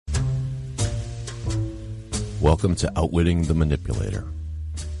Welcome to Outwitting the Manipulator,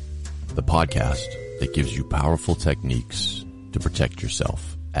 the podcast that gives you powerful techniques to protect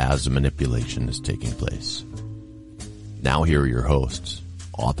yourself as a manipulation is taking place. Now here are your hosts,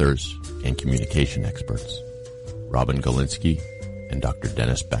 authors, and communication experts, Robin Galinsky and Dr.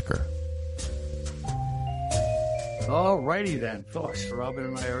 Dennis Becker. Alrighty then, folks. Robin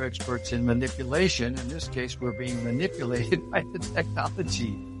and I are experts in manipulation. In this case, we're being manipulated by the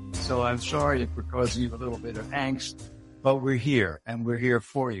technology. So I'm sorry if we're causing you a little bit of angst, but we're here, and we're here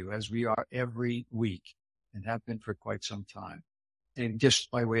for you, as we are every week and have been for quite some time. And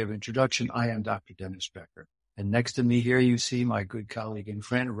just by way of introduction, I am Dr. Dennis Becker. And next to me here, you see my good colleague and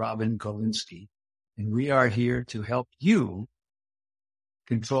friend, Robin Galinsky. And we are here to help you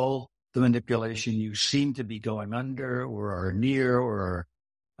control the manipulation you seem to be going under or are near or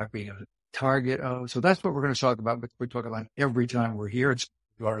are being a target of. So that's what we're going to talk about. But we're talking about every time we're here. It's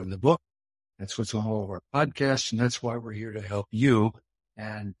in the book. That's what's on all of our podcasts. And that's why we're here to help you.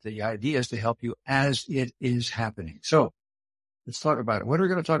 And the idea is to help you as it is happening. So let's talk about it. What are we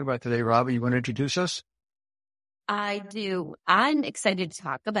going to talk about today, Robin? You want to introduce us? I do. I'm excited to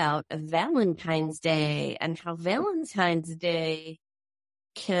talk about Valentine's Day and how Valentine's Day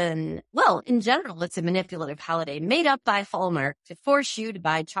in general, it's a manipulative holiday made up by Hallmark to force you to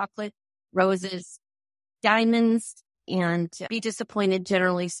buy chocolate, roses, diamonds, and be disappointed,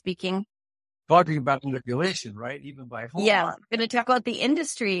 generally speaking. Talking about manipulation, right? Even by Hallmark. Yeah, we're going to talk about the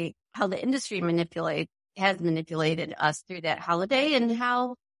industry, how the industry has manipulated us through that holiday and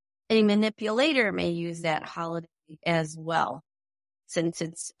how a manipulator may use that holiday as well. Since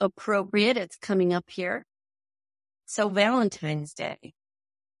it's appropriate, it's coming up here. So Valentine's Day.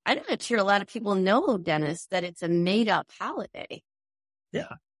 I'm not sure a lot of people know, Dennis, that it's a made-up holiday.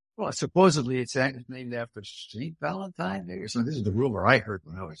 Yeah. Well, supposedly it's named after St. Valentine Day or something. This is the rumor I heard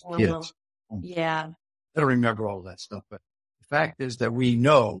when I was a kid. Yeah. I don't remember all that stuff, but the fact is that we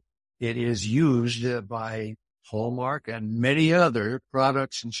know it is used by Hallmark and many other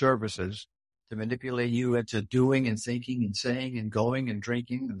products and services to manipulate you into doing and thinking and saying and going and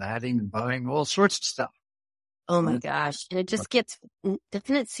drinking and adding and buying all sorts of stuff. Oh my gosh. And it just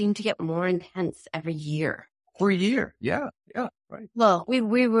doesn't it seem to get more intense every year? For a year. Yeah. Right. Well,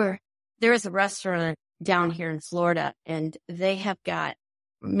 there is a restaurant down here in Florida and they have got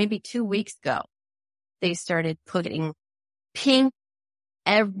maybe 2 weeks ago, they started putting pink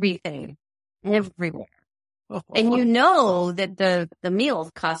everything everywhere. And you know that the meals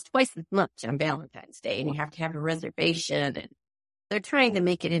cost twice as much on Valentine's Day and you have to have a reservation and they're trying to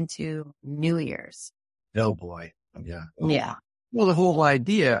make it into New Year's. Oh boy. Yeah. Yeah. Well, the whole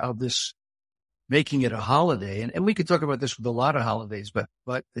idea of this making it a holiday, and we could talk about this with a lot of holidays, but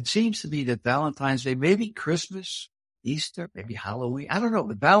it seems to be that Valentine's Day, maybe Christmas, Easter, maybe Halloween, I don't know,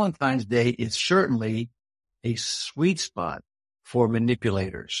 but Valentine's Day is certainly a sweet spot for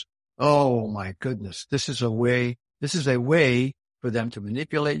manipulators. Oh my goodness. This is a way for them to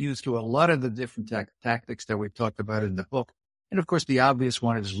manipulate you through a lot of the different tactics that we've talked about in the book. And of course, the obvious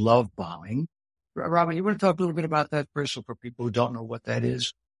one is love bombing. Robin, you want to talk a little bit about that first for people who don't know what that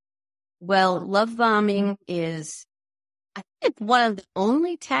is? Well, love bombing is, I think it's one of the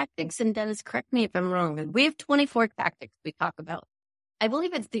only tactics, and Dennis, correct me if I'm wrong, we have 24 tactics we talk about. I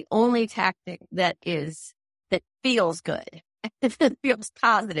believe it's the only tactic that feels good, that feels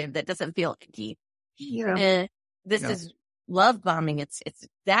positive, that doesn't feel icky. Yeah. This is love bombing. It's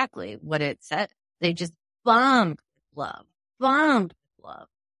exactly what it said. They just bombed with love.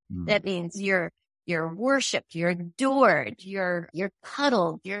 That means you're worshipped, you're adored, you're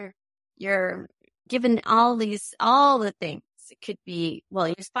cuddled, you're given all the things. It could be,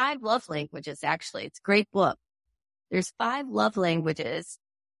 there's 5 love languages, actually. It's a great book. There's 5 love languages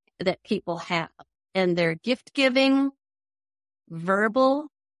that people have, and they're gift giving, verbally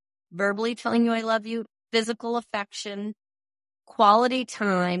telling you I love you, physical affection, quality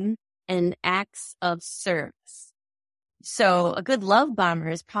time, and acts of service. So a good love bomber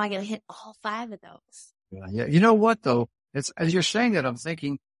is probably going to hit all 5 of those. Yeah. You know what, though? As you're saying that, I'm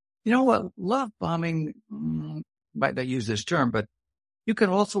thinking, you know what? Love bombing, might not use this term, but you can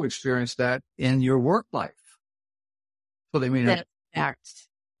also experience that in your work life. So they mean,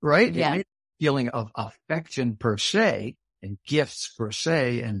 right? Yeah. Feeling of affection per se and gifts per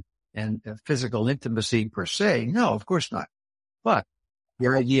se and physical intimacy per se. No, of course not. But the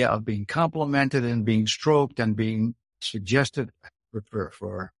idea of being complimented and being stroked and being suggested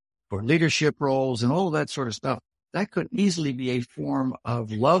for leadership roles and all that sort of stuff, that could easily be a form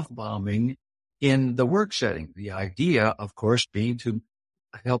of love bombing in the work setting. The idea, of course, being to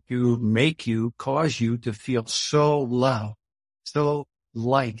help you, cause you to feel so loved, so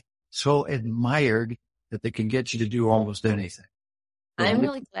liked, so admired that they can get you to do almost anything. I'm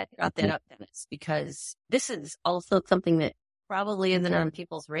really glad you brought that up, Dennis, because this is also something that probably isn't on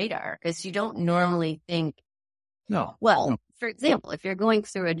people's radar, because you don't normally think, No. For example, if you're going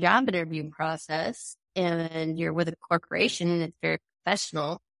through a job interview process and you're with a corporation and it's very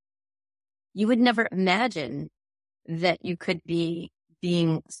professional, you would never imagine that you could be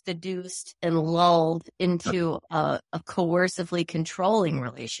being seduced and lulled into a coercively controlling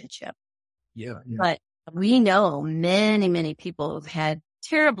relationship. Yeah. But we know many, many people who've had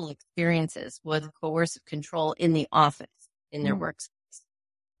terrible experiences with coercive control in the office, in their workspace.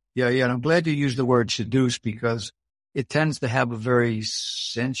 Yeah. And I'm glad you used the word seduce, because it tends to have a very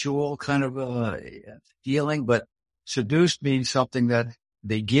sensual kind of a feeling, but seduced means something that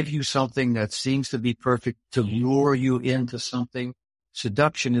they give you something that seems to be perfect to lure you into something.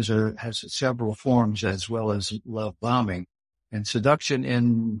 Seduction has several forms, as well as love bombing. And seduction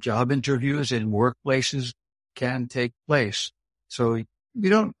in job interviews in workplaces can take place. So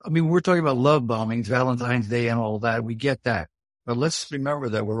we're talking about love bombings, Valentine's Day and all that. We get that. But let's remember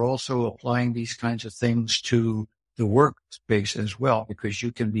that we're also applying these kinds of things to the workspace as well, because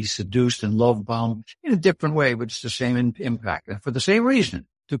you can be seduced and love bombed in a different way, but it's the same impact. And for the same reason,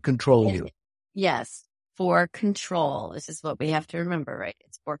 to control you. Yes, for control. This is what we have to remember, right?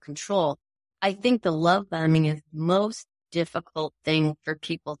 It's for control. I think the love bombing is the most difficult thing for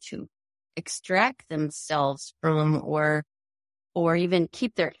people to extract themselves from, or even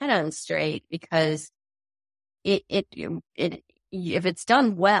keep their head on straight, because if it's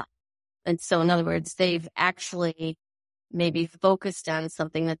done well, and so in other words, they've actually maybe focused on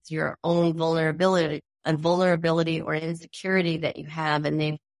something that's your own vulnerability or insecurity that you have, and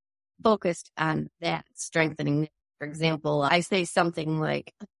they've focused on that, strengthening it. For example, I say something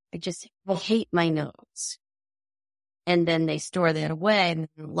like, I hate my nose. And then they store that away. And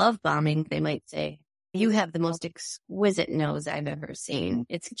in love bombing, they might say, you have the most exquisite nose I've ever seen.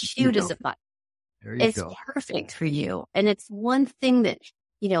 It's cute as a button. It's perfect for you. And it's one thing that,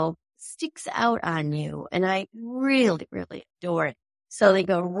 sticks out on you. And I really, really adore it. So they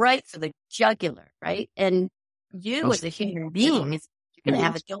go right for the jugular, right? And you as a human being, you're going to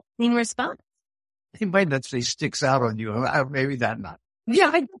have a dopamine response. He might not say sticks out on you. Maybe that not.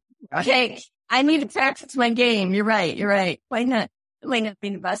 Yeah. Okay. I need to practice my game. You're right. Why not? It might not be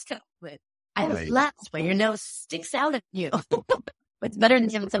the best help, but I have lots where your nose sticks out at you. But it's better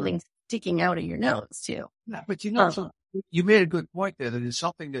than having something sticking out of your nose too. No, but you made a good point there, that it's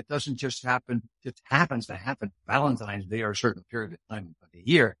something that doesn't just happen, it happens to happen Valentine's Day or a certain period of time of the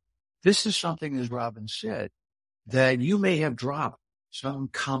year. This is something, as Robin said, that you may have dropped some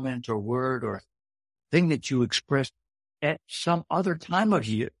comment or word or thing that you expressed at some other time of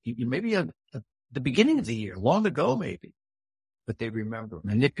year, maybe at the beginning of the year, long ago maybe. But they remember.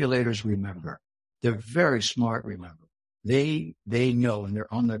 Manipulators remember. They're very smart, remember. They know, and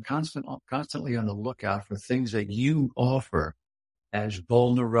they're constantly on the lookout for things that you offer as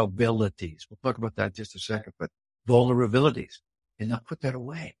vulnerabilities. We'll talk about that in just a second, but vulnerabilities. And they'll put that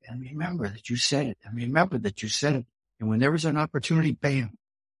away. And remember that you said it. And when there is an opportunity, bam,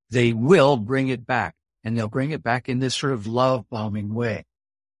 they will bring it back. And they'll bring it back in this sort of love bombing way.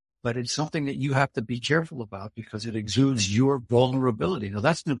 But it's something that you have to be careful about, because it exudes your vulnerability. Now,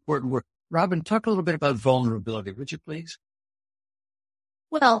 that's an important word. Robin, talk a little bit about vulnerability, would you please?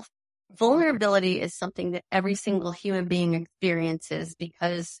 Well, vulnerability is something that every single human being experiences,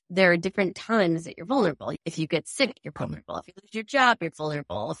 because there are different times that you're vulnerable. If you get sick, you're vulnerable. If you lose your job, you're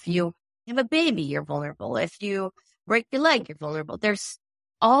vulnerable. If you have a baby, you're vulnerable. If you break your leg, you're vulnerable. There's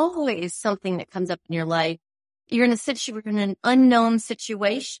always something that comes up in your life. You're in an unknown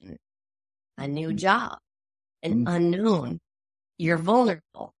situation, a new job, an unknown. You're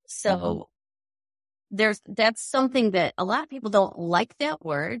vulnerable. So that's something that a lot of people don't like that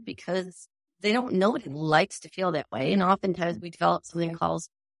word, because they don't know what it likes to feel that way. And oftentimes we develop something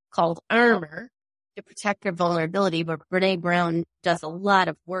called armor to protect our vulnerability. But Brene Brown does a lot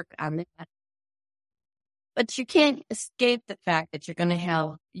of work on that. But you can't escape the fact that you're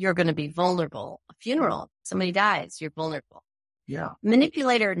going to be vulnerable. A funeral, somebody dies, you're vulnerable. Yeah.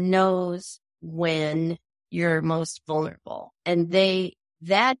 Manipulator knows when you're most vulnerable, and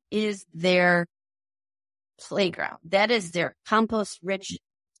that is their playground. That is their compost-rich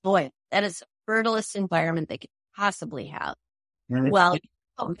soil. That is the fertilest environment they could possibly have. Well,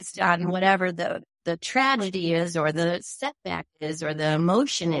 focused on whatever the tragedy is, or the setback is, or the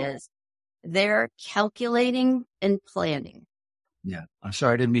emotion is. They're calculating and planning. Yeah. I'm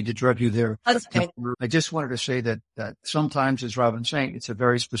sorry, I didn't mean to interrupt you there. Okay. I just wanted to say that sometimes, as Robin's saying, it's a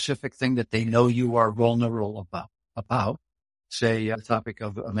very specific thing that they know you are vulnerable about. Say the topic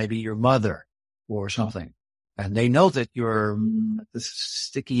of maybe your mother. or something, and they know that you're this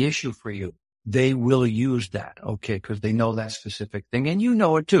sticky issue for you, they will use that, okay, because they know that specific thing, and you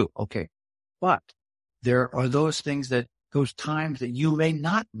know it too, okay. But there are those times that you may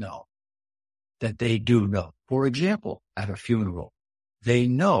not know that they do know. For example, at a funeral, they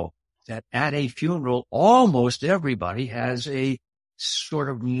know that at a funeral, almost everybody has a sort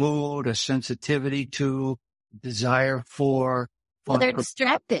of mood, a sensitivity to, desire for. Well, they're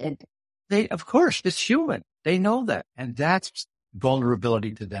distracted. Of course, it's human. They know that. And that's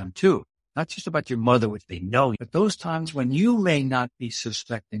vulnerability to them too. Not just about your mother, which they know, but those times when you may not be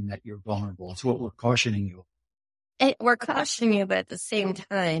suspecting that you're vulnerable. It's what we're cautioning you. And we're cautioning you, but at the same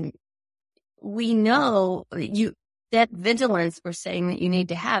time, we know that vigilance we're saying that you need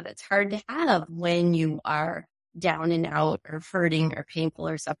to have. It's hard to have when you are down and out or hurting or painful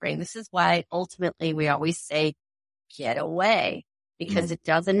or suffering. This is why ultimately we always say, get away, because it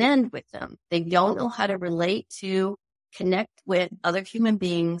doesn't end with them. They don't know how to relate to, connect with other human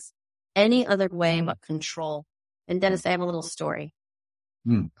beings any other way but control. And Dennis, I have a little story.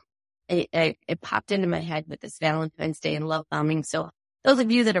 It popped into my head with this Valentine's Day and love bombing. So those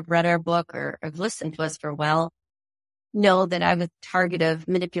of you that have read our book or have listened to us for a while know that I was a target of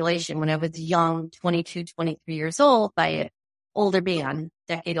manipulation when I was young, 22, 23 years old, by an older man,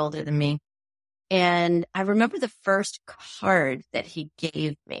 decade older than me. And I remember the first card that he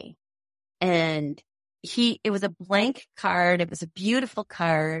gave me. And it was a blank card. It was a beautiful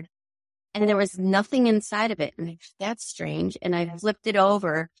card. And there was nothing inside of it. And that's strange. And I flipped it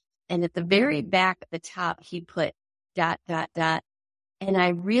over. And at the very back at the top, he put ... And I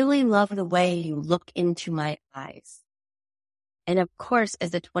really love the way you look into my eyes. And of course,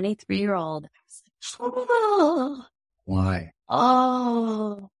 as a 23-year-old, I was like, oh. Why?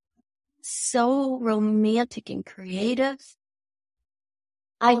 Oh, so romantic and creative.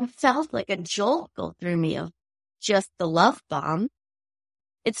 I felt like a jolt go through me of just the love bomb.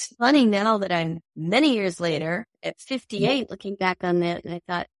 It's funny now that I'm many years later at 58 looking back on that, and I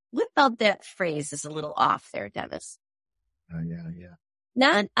thought, what about that phrase is a little off there, Dennis? Yeah.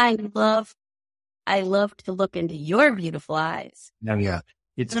 Not I love to look into your beautiful eyes. No. No.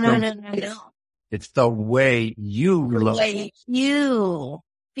 It's the way you look. The way you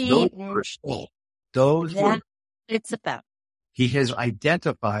feed me. Those That's what it's about. He has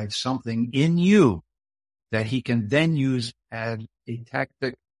identified something in you that he can then use as a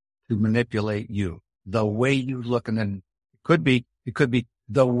tactic to manipulate you. The way you look, and then it could be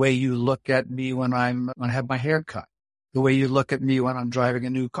the way you look at me when I have my hair cut, the way you look at me when I'm driving a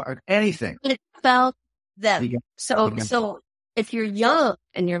new car, anything. It's about them. So if you're young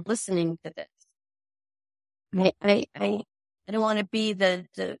and you're listening to this, I don't want to be the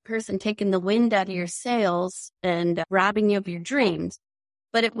person taking the wind out of your sails and robbing you of your dreams,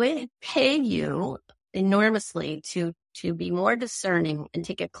 but it would pay you enormously to be more discerning and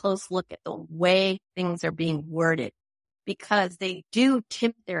take a close look at the way things are being worded, because they do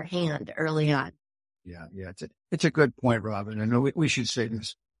tip their hand early on. Yeah. It's a good point, Robin. I know we should say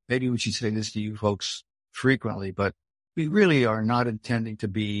this. Maybe we should say this to you folks frequently, but we really are not intending to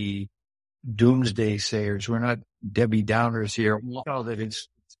be doomsday sayers. We're not Debbie Downers here. We know that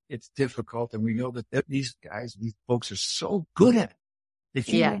it's difficult, and we know that these folks are so good at it. If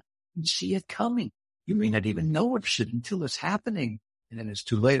you see it coming, you may not even know it until it's happening. And then it's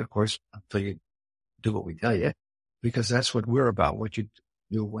too late, of course, until you do what we tell you, because that's what we're about, what you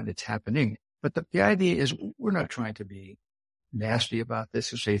do when it's happening. But the idea is we're not trying to be nasty about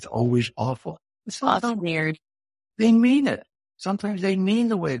this and say it's always awful. It's not weird. They mean it. Sometimes they mean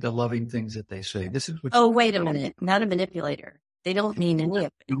the loving things that they say. This is what. Oh, wait a minute. Not a manipulator. They don't mean any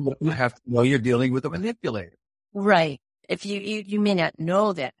of it. You have to know you're dealing with a manipulator. Right. If you may not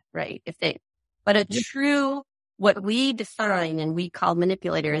know that, right? But a true, what we define and we call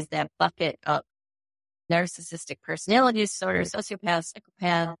manipulator is that bucket of narcissistic personality disorder, sociopath,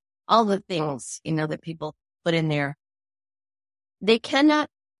 psychopath, all the things, that people put in there. They cannot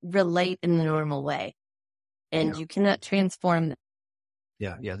relate in the normal way, and you cannot transform them.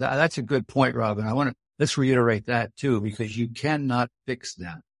 Yeah. That's a good point, Robin. Let's reiterate that too, because you cannot fix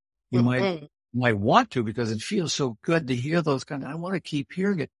them. You might want to, because it feels so good to hear those kind of, I want to keep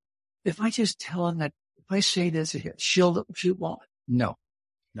hearing it. If I just tell them that, if I say this, she won't. No.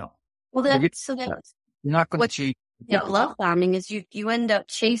 Well, that's you're not going to cheat. Love bombing is you end up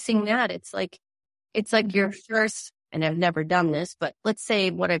chasing that. It's like your first, and I've never done this, but let's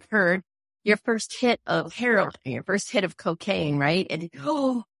say what I've heard, your first hit of heroin, your first hit of cocaine, right? And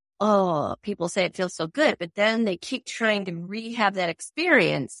people say it feels so good, but then they keep trying to rehab that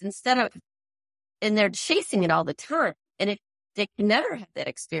experience and they're chasing it all the time. And they can never have that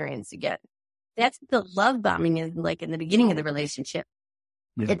experience again. that's what the love bombing is like in the beginning of the relationship.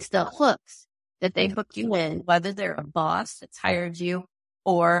 Yeah. It's the hooks that they hook you in, whether they're a boss that's hired you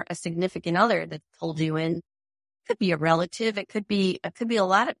or a significant other that pulled you in. It could be a relative. It could be a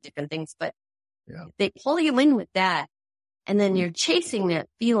lot of different things, but they pull you in with that. And then you're chasing that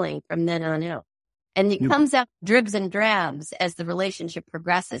feeling from then on out. And it comes out dribs and drabs as the relationship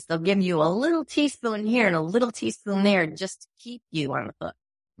progresses. They'll give you a little teaspoon here and a little teaspoon there just to keep you on the hook.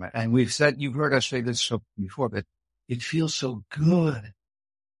 Right. And you've heard us say this before, but it feels so good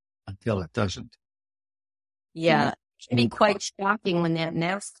until it doesn't. Yeah. It can be quite shocking when that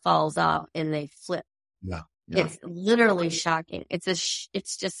mask falls off and they flip. Yeah. It's literally shocking. It's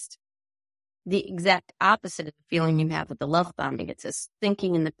just the exact opposite of the feeling you have with the love bombing. It's a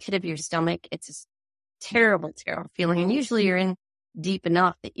sinking in the pit of your stomach. It's a terrible, terrible feeling. And usually you're in deep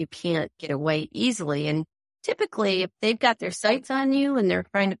enough that you can't get away easily. And typically, if they've got their sights on you and they're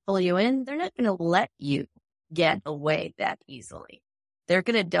trying to pull you in, they're not going to let you get away that easily. They're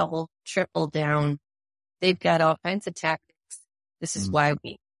going to double, triple down. They've got all kinds of tactics. This is why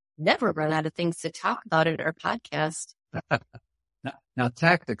we never run out of things to talk about in our podcast. Now,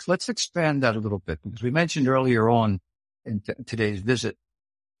 tactics, let's expand that a little bit, because we mentioned earlier on in today's visit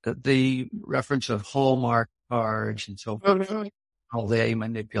the reference of Hallmark cards and so forth, how they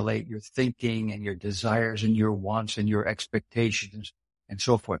manipulate your thinking and your desires and your wants and your expectations and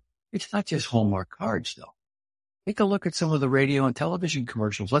so forth. It's not just Hallmark cards, though. Take a look at some of the radio and television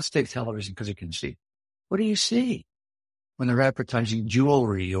commercials. Let's take television because you can see. What do you see when they're advertising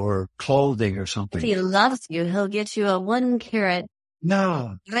jewelry or clothing or something? If he loves you, he'll get you a 1-carat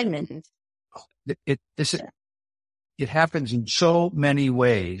diamond. It happens in so many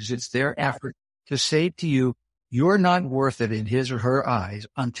ways. It's their effort to say to you, you're not worth it in his or her eyes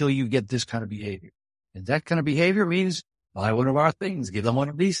until you get this kind of behavior. And that kind of behavior means buy one of our things, give them one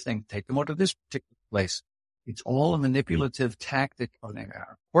of these things, take them to this particular place. It's all a manipulative tactic on a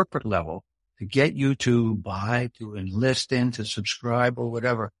corporate level to get you to buy, to enlist in, to subscribe or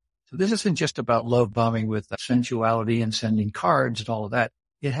whatever. So this isn't just about love bombing with sensuality and sending cards and all of that.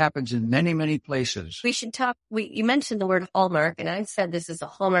 It happens in many, many places. We should talk. You mentioned the word Hallmark, and I said this is a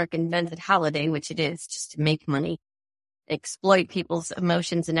Hallmark invented holiday, which it is, just to make money, exploit people's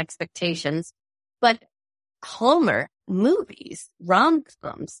emotions and expectations. But Hallmark movies,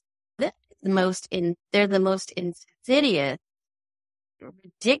 rom-coms, they're the most insidious,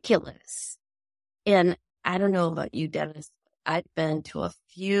 ridiculous. And I don't know about you, Dennis. I've been to a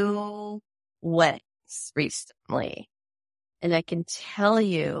few weddings recently. And I can tell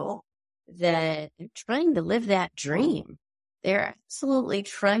you that they're trying to live that dream. They're absolutely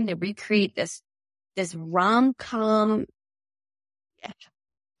trying to recreate this rom-com.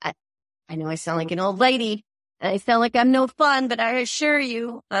 I know I sound like an old lady, and I sound like I'm no fun, but I assure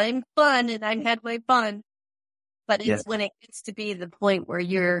you, I'm fun, and I'm headway fun. But it's when it gets to be the point where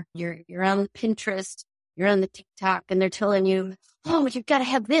you're on Pinterest, you're on the TikTok, and they're telling you, oh, you've got to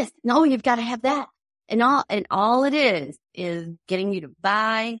have this. No, you've got to have that. And all it is getting you to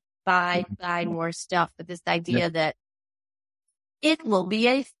buy more stuff with this idea that it will be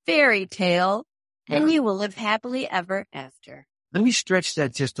a fairy tale and you will live happily ever after. Let me stretch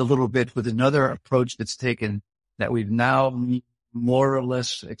that just a little bit with another approach that's taken that we've now more or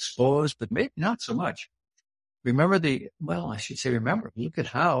less exposed, but maybe not so much. Remember look at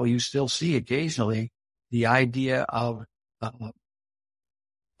how you still see occasionally the idea of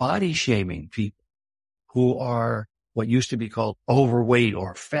body shaming people who are what used to be called overweight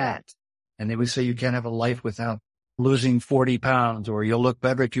or fat. And they would say you can't have a life without losing 40 pounds, or you'll look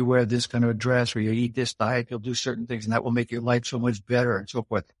better if you wear this kind of a dress, or you eat this diet, you'll do certain things, and that will make your life so much better, and so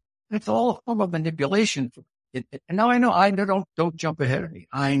forth. It's all a form of manipulation. And now I know, don't jump ahead of me.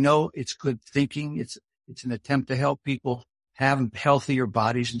 I know it's good thinking. It's an attempt to help people have healthier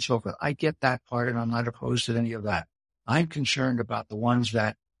bodies and so forth. I get that part, and I'm not opposed to any of that. I'm concerned about the ones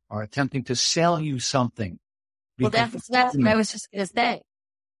that are attempting to sell you something. Well, that's what I was just going to say.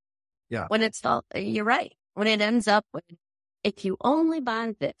 Yeah. When it's all, you're right. When it ends up with, if you only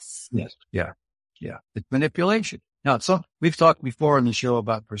buy this. Yes. Yeah. Yeah. It's manipulation. Now, we've talked before on the show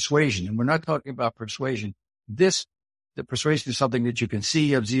about persuasion, and we're not talking about persuasion. The persuasion is something that you can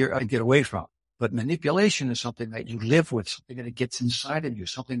see, observe, and get away from. But manipulation is something that you live with, something that gets inside of you,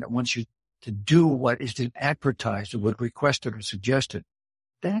 something that wants you to do what is advertised or what requested or suggested.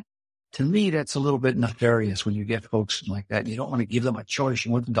 That, to me, that's a little bit nefarious when you get folks like that. You don't want to give them a choice.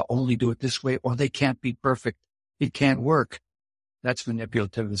 You want them to only do it this way, or they can't be perfect. It can't work. That's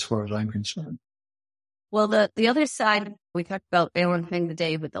manipulative as far as I'm concerned. Well, the other side, we talked about Valentine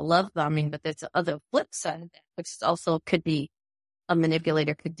today with the love bombing, but there's the other flip side of that, which is also could be a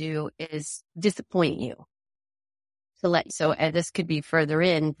manipulator could do is disappoint you. And this could be further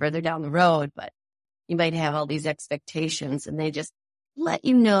down the road, but you might have all these expectations and they just let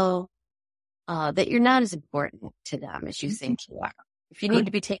you know that you're not as important to them as you think you are. If you need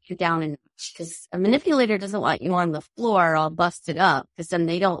to be taken down a notch, because a manipulator doesn't want you on the floor all busted up, because then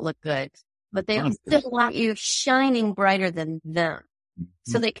they don't look good. But they still want you shining brighter than them.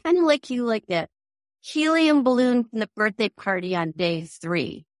 So they kind of like you like that helium balloon from the birthday party on day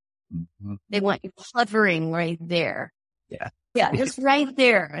 3. They want you hovering right there. Yeah, just right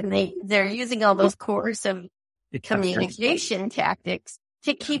there. And they're using all those coercive communication tactics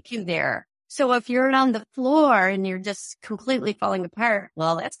to keep you there. So if you're on the floor and you're just completely falling apart,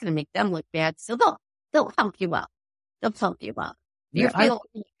 well, that's going to make them look bad. So they'll help you out. You're feeling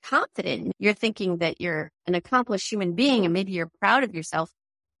confident. You're thinking that you're an accomplished human being and maybe you're proud of yourself.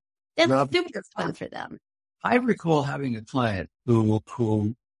 That's super fun for them. I recall having a client who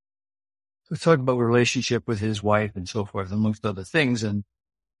talked about relationship with his wife and so forth, amongst other things. And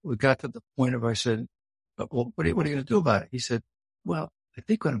we got to the point of, I said, well, what are you going to do about it? He said, well, I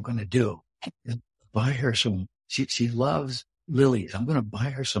think what I'm going to do is buy her some, she loves lilies. I'm going to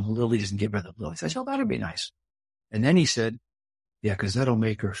buy her some lilies and give her the lilies. I said, oh, that'd be nice. And then he said, yeah, because that'll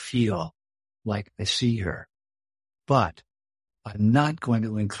make her feel like I see her. But I'm not going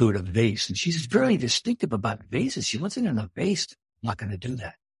to include a vase. And she's very distinctive about vases. She wants it in a vase. I'm not going to do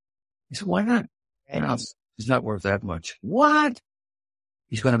that. He said, why not? It's not worth that much. What?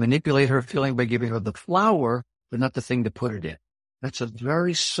 He's going to manipulate her feeling by giving her the flower, but not the thing to put it in. That's a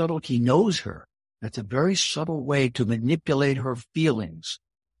very subtle, he knows her. That's a very subtle way to manipulate her feelings,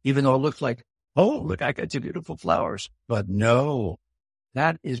 even though it looks like, oh, look, I got 2 beautiful flowers. But no,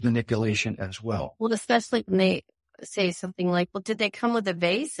 that is manipulation as well. Well, especially when they say something like, well, did they come with a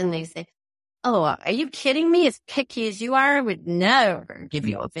vase? And they say, oh, are you kidding me? As picky as you are, I would never give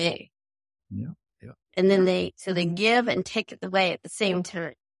you a vase. Yeah. And then they give and take it away at the same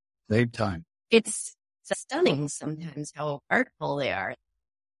time. Same time. It's stunning sometimes how artful they are.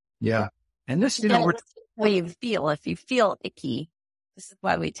 Yeah. And this, how you feel. If you feel icky, this is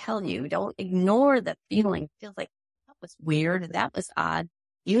why we tell you, don't ignore the feeling. It feels like that was weird. That was odd.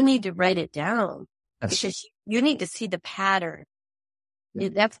 You need to write it down because you need to see the pattern.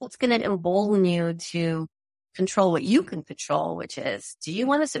 That's what's going to embolden you to control what you can control, which is, do you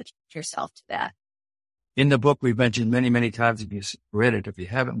want to subject yourself to that? In the book, we've mentioned many, many times, if you read it, if you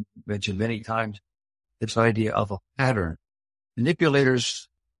haven't, mentioned many times, this idea of a pattern. Manipulators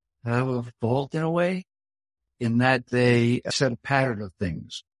have a fault in a way in that they set a pattern of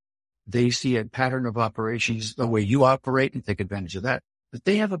things. They see a pattern of operations, the way you operate, and take advantage of that. But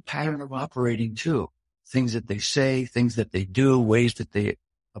they have a pattern of operating too. Things that they say, things that they do, ways that they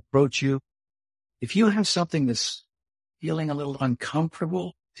approach you. If you have something that's feeling a little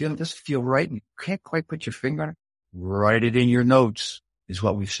uncomfortable, doesn't feel right, and you can't quite put your finger on it, write it in your notes, is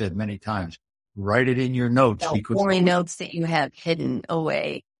what we've said many times. Write it in your notes. Only notes that you have hidden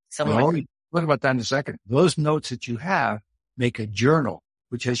away somewhere. We'll talk about that in a second. Those notes that you have make a journal,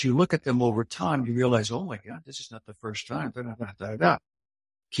 which as you look at them over time, you realize, oh my God, this is not the first time.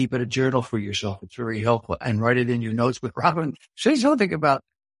 Keep it a journal for yourself. It's very helpful. And write it in your notes. But Robin, say something about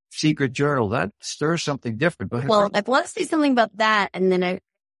secret journal. That stirs something different. Well, I want to say something about that. And then I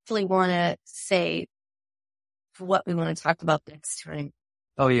actually want to say what we want to talk about next time.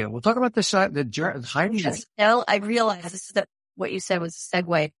 Oh, yeah. We'll talk about the journal. No, I realize this is what you said was a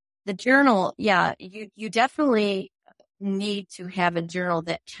segue. The journal, yeah, you definitely need to have a journal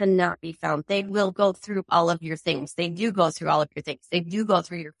that cannot be found. They will go through all of your things. They do go through all of your things. They do go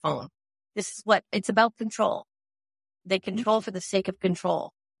through your phone. This is what it's about, control. They control for the sake of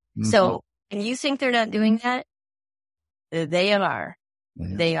control. Mm-hmm. So, and you think they're not doing that? They are. Yeah.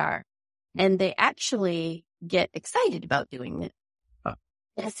 They are. And they actually get excited about doing it.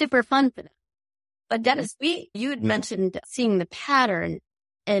 It's super fun for them. But Dennis, you had mentioned seeing the pattern.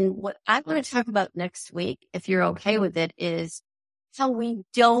 And what I want to talk about next week, if you're okay with it, is how we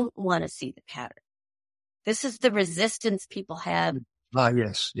don't want to see the pattern. This is the resistance people have.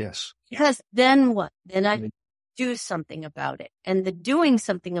 Yes. Because then what? Then I do something about it. And the doing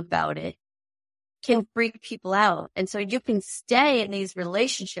something about it can freak people out. And so you can stay in these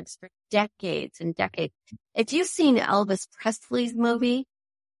relationships for decades and decades. If you've seen Elvis Presley's movie,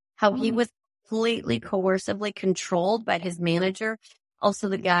 how he was completely coercively controlled by his manager. Also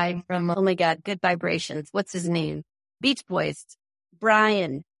the guy from, oh my God, Good Vibrations. What's his name? Beach Boys.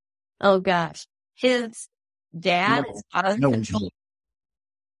 Brian. Oh gosh. His dad is out of control.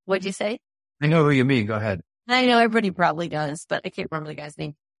 What'd you say? I know who you mean. Go ahead. I know everybody probably does, but I can't remember the guy's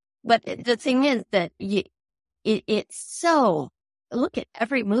name. But the thing is that it's so look at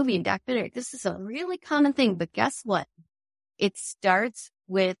every movie and documentary. This is a really common thing, but guess what? It starts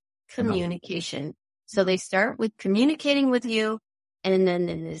with communication. So they start with communicating with you, and then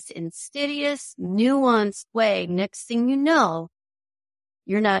in this insidious, nuanced way, next thing you know,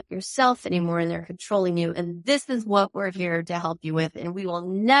 you're not yourself anymore and they're controlling you. And this is what we're here to help you with. And we will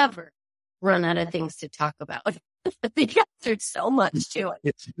never run out of things to talk about because there's so much to it.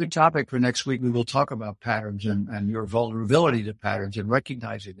 It's a good topic for next week. We will talk about patterns and your vulnerability to patterns and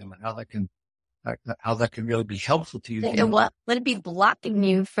recognizing them and how that can really be helpful to you. And what would it be blocking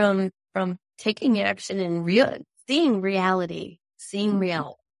you from taking action and seeing reality?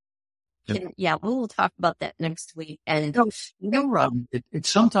 Yeah, we will talk about that next week. And Rob, it's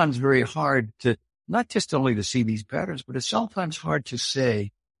sometimes very hard to not just only to see these patterns, but it's sometimes hard to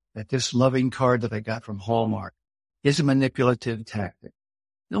say that this loving card that I got from Hallmark is a manipulative tactic.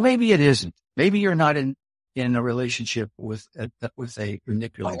 No, maybe it isn't. Maybe you're not in a relationship with a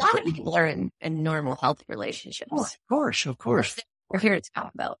manipulator. A lot of people are in normal, healthy relationships. Oh, of course. We're here to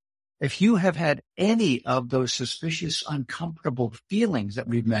talk about. If you have had any of those suspicious, uncomfortable feelings that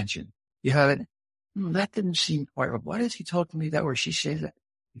we've mentioned, you have it. That didn't seem quite right. Why does he talk to me that way? She says that.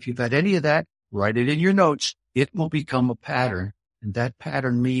 If you've had any of that, write it in your notes. It will become a pattern. And that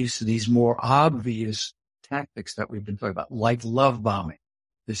pattern leads to these more obvious tactics that we've been talking about, like love bombing.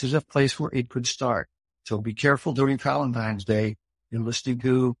 This is a place where it could start. So be careful during Valentine's Day. You're listening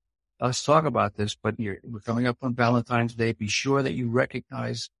to us talk about this, but we're coming up on Valentine's Day. Be sure that you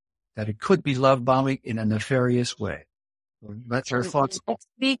recognize that it could be love bombing in a nefarious way. So that's our thoughts. Next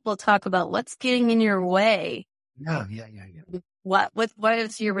week, we'll talk about what's getting in your way. Yeah. What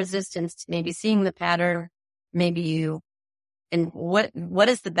is your resistance to maybe seeing the pattern? And what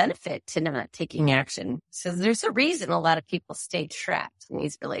is the benefit to not taking action? So there's a reason a lot of people stay trapped in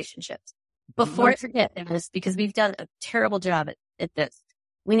these relationships. Before I forget this, because we've done a terrible job at this,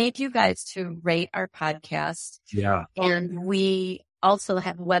 we need you guys to rate our podcast. Yeah. And we also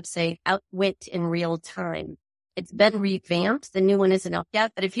have a website, Outwit in Real Time. It's been revamped. The new one isn't up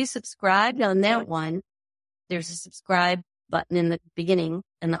yet, but if you subscribed on that one, there's a subscribe button in the beginning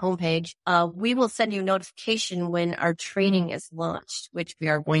and the homepage. We will send you notification when our training is launched, which we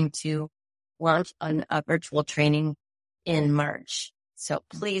are going to launch on a virtual training in March. So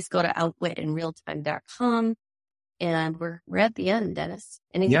please go to outwitinrealtime.com. And we're at the end, Dennis.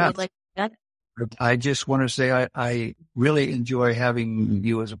 Anything you'd like to add? I just want to say I really enjoy having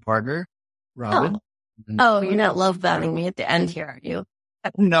you as a partner, Robin. Oh, you're not love bombing me at the end here, are you?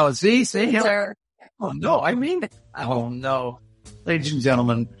 No, see? Sir. Oh, no, oh, no. Ladies and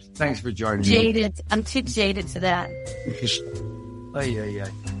gentlemen, thanks for joining me. I'm too jaded to that. Ay.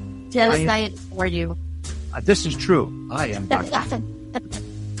 Dennis, I adore you. This is true. I am Dr.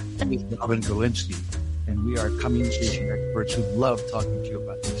 Robin Galinsky, and we are communication experts who love talking to you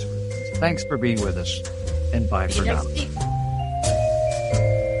about these sort of things. Thanks for being with us, and bye for now.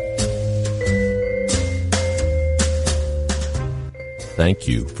 Thank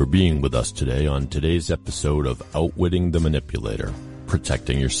you for being with us today on today's episode of Outwitting the Manipulator,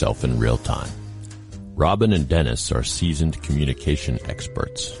 Protecting Yourself in Real Time. Robin and Dennis are seasoned communication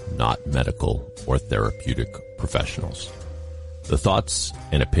experts, not medical or therapeutic professionals. The thoughts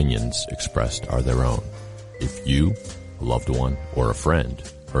and opinions expressed are their own. If you, a loved one, or a friend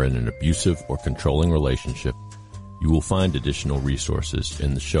are in an abusive or controlling relationship, you will find additional resources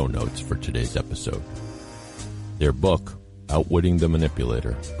in the show notes for today's episode. Their book, Outwitting the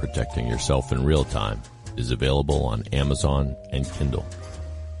Manipulator, Protecting Yourself in Real Time, is available on Amazon and Kindle.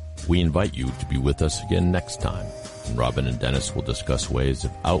 We invite you to be with us again next time, and Robin and Dennis will discuss ways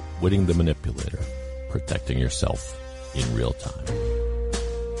of outwitting the manipulator, protecting yourself in real time.